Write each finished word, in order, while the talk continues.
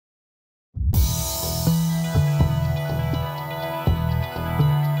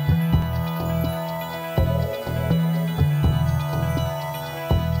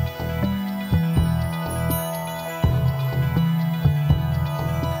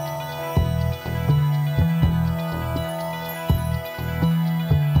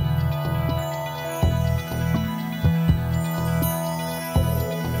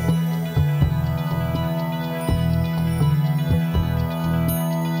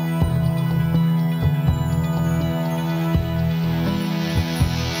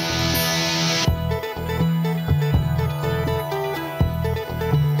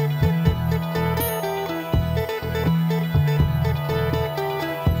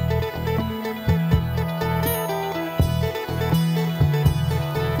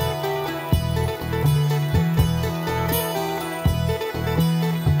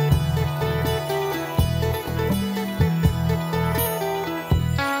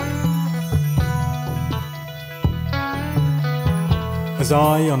As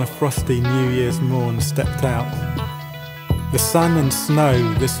I on a frosty New Year's morn stepped out, the sun and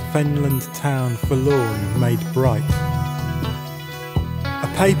snow this fenland town forlorn made bright.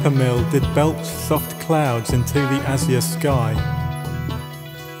 A paper mill did belch soft clouds into the azure sky,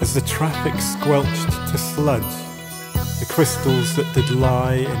 as the traffic squelched to sludge the crystals that did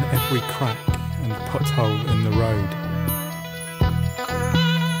lie in every crack and pothole in the road.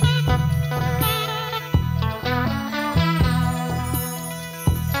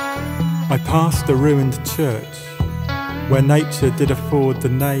 I passed a ruined church, where nature did afford the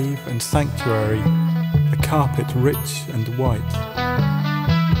nave and sanctuary a carpet rich and white.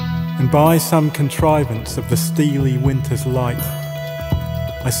 And by some contrivance of the steely winter's light,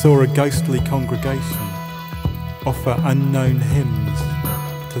 I saw a ghostly congregation offer unknown hymns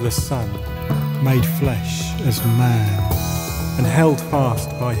to the Son, made flesh as man, and held fast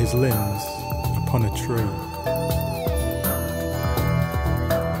by his limbs upon a tree.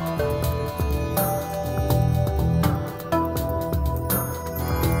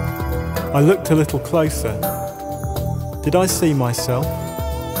 I looked a little closer. Did I see myself?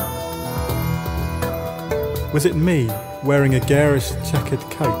 Was it me wearing a garish checkered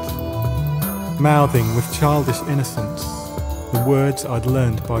coat, mouthing with childish innocence the words I'd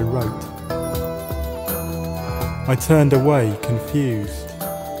learned by rote? I turned away confused,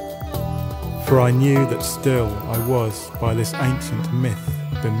 for I knew that still I was by this ancient myth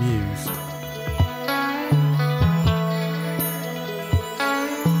bemused.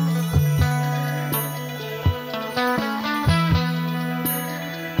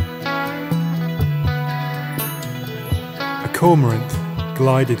 A cormorant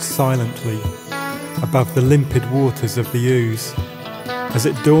glided silently above the limpid waters of the Ouse as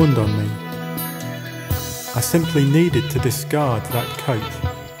it dawned on me. I simply needed to discard that coat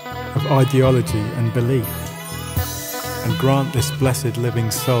of ideology and belief and grant this blessed living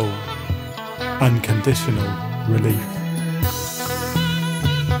soul unconditional relief.